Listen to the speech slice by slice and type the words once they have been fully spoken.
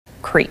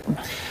cream.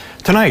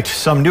 Tonight,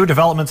 some new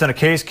developments in a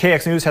case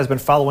KX News has been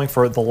following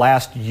for the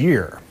last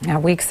year. Now,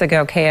 weeks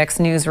ago,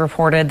 KX News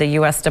reported the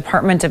U.S.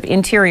 Department of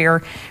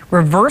Interior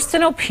reversed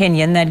an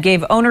opinion that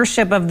gave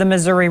ownership of the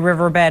Missouri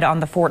riverbed on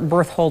the Fort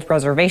Berthold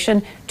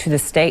Reservation to the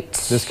state.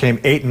 This came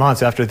 8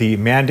 months after the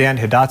Mandan,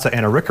 Hidatsa,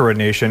 and Arikara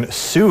Nation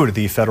sued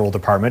the federal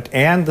department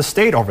and the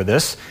state over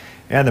this,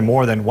 and the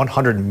more than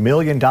 $100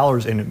 million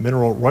in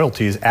mineral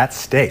royalties at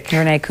stake.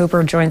 Renee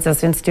Cooper joins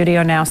us in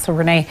studio now. So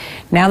Renee,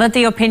 now that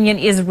the opinion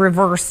is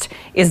reversed,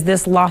 is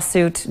this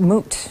lawsuit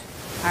moot?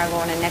 Hi,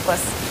 Lauren and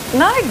Nicholas.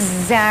 Not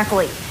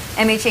exactly.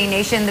 MHA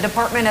Nation, the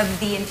Department of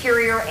the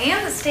Interior,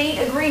 and the state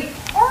agreed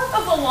part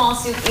of the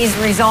lawsuit is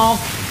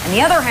resolved, and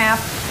the other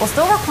half will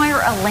still require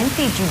a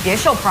lengthy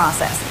judicial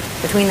process.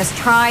 Between this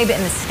tribe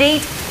and the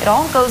state, it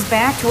all goes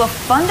back to a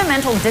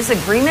fundamental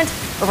disagreement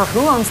over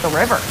who owns the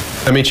river.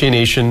 MHA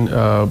Nation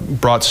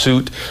brought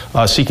suit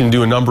seeking to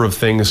do a number of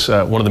things.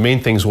 One of the main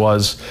things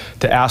was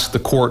to ask the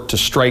court to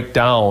strike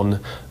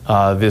down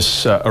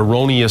this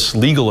erroneous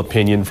legal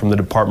opinion from the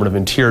Department of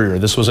Interior.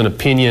 This was an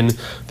opinion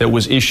that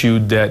was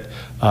issued that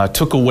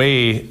took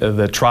away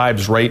the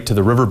tribe's right to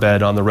the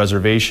riverbed on the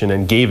reservation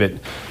and gave it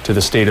to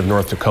the state of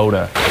North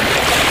Dakota.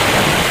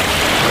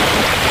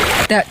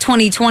 That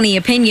 2020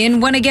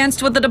 opinion went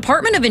against what the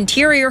Department of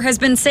Interior has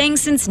been saying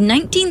since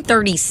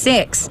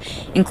 1936,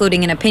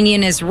 including an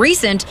opinion as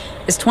recent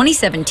as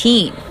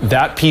 2017.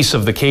 That piece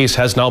of the case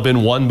has now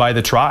been won by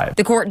the tribe.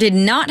 The court did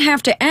not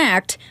have to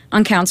act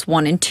on counts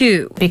 1 and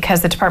 2.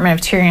 Because the Department of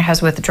Interior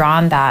has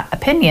withdrawn that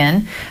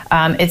opinion,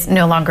 it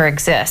no longer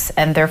exists,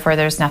 and therefore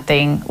there's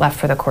nothing left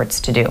for the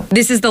courts to do.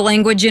 This is the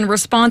language in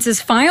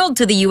responses filed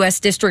to the U.S.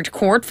 District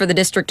Court for the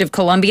District of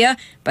Columbia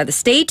by the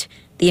state,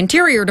 the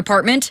Interior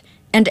Department,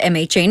 and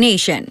MHA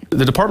Nation.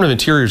 The Department of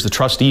Interior is the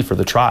trustee for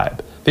the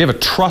tribe. They have a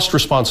trust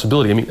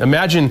responsibility. I mean,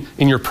 imagine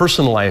in your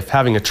personal life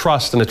having a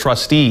trust and a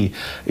trustee.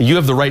 You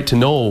have the right to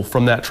know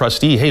from that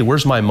trustee, hey,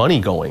 where's my money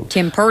going?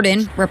 Tim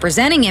Purdon,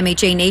 representing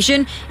MHA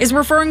Nation, is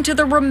referring to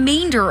the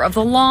remainder of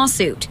the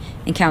lawsuit.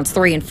 In counts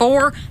 3 and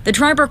 4, the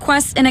tribe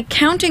requests an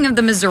accounting of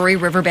the Missouri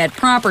riverbed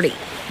property,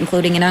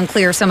 including an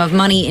unclear sum of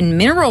money in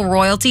mineral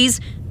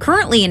royalties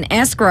currently in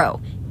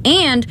escrow,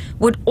 and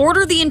would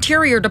order the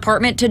Interior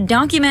Department to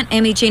document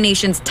MHA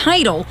Nation's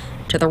title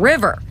to the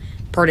river.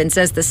 Purdon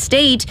says the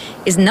state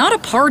is not a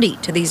party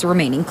to these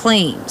remaining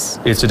claims.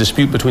 It's a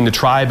dispute between the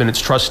tribe and its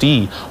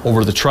trustee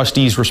over the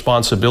trustee's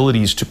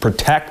responsibilities to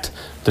protect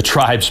the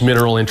tribe's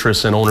mineral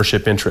interests and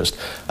ownership interest.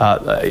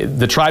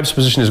 The tribe's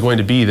position is going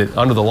to be that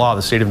under the law,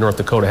 the state of North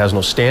Dakota has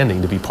no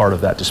standing to be part of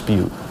that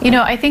dispute. You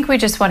know, I think we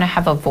just want to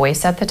have a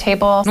voice at the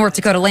table. North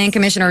Dakota Land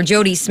Commissioner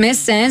Jody Smith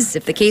says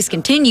if the case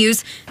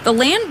continues, the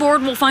Land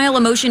Board will file a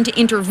motion to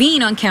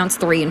intervene on counts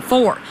 3 and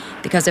 4.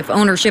 Because if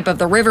ownership of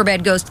the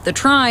riverbed goes to the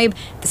tribe,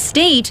 the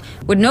state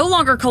would no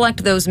longer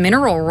collect those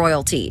mineral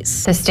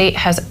royalties. The state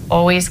has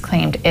always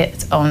claimed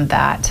it's owned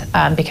that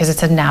because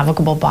it's a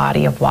navigable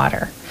body of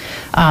water.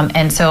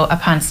 And so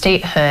upon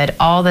statehood,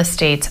 all the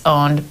states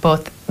owned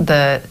both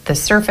the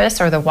surface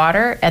or the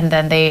water, and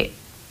then they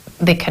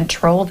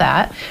control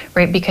that,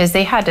 right? Because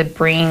they had to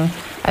bring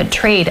a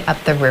trade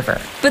up the river.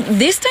 But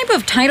this type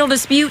of title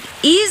dispute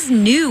is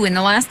new in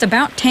the last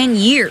about 10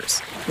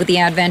 years, with the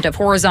advent of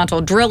horizontal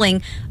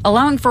drilling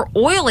allowing for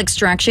oil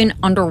extraction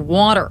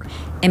underwater.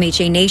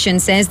 MHA Nation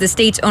says the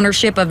state's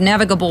ownership of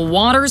navigable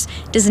waters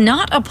does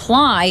not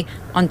apply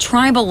on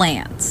tribal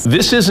lands.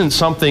 This isn't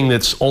something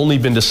that's only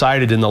been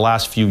decided in the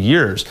last few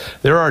years.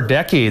 There are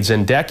decades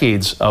and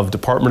decades of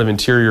Department of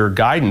Interior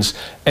guidance,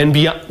 and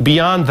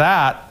beyond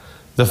that,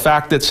 the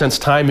fact that since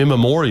time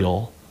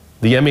immemorial,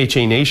 the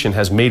MHA Nation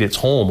has made its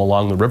home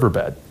along the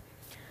riverbed.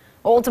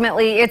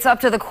 Ultimately, it's up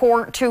to the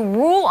court to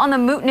rule on the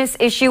mootness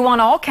issue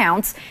on all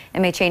counts.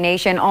 MHA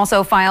Nation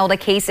also filed a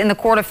case in the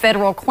Court of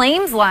Federal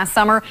Claims last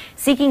summer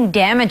seeking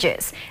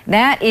damages.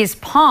 That is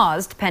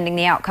paused pending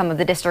the outcome of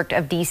the District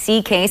of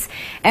D.C. case.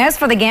 As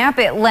for the gap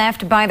it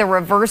left by the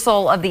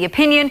reversal of the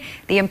opinion,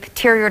 the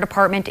Interior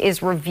Department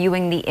is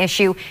reviewing the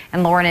issue.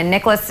 And Lauren and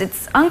Nicholas,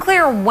 it's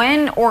unclear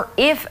when or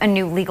if a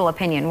new legal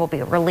opinion will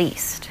be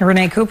released.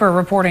 Renee Cooper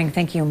reporting.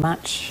 Thank you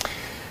much.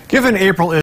 Given April is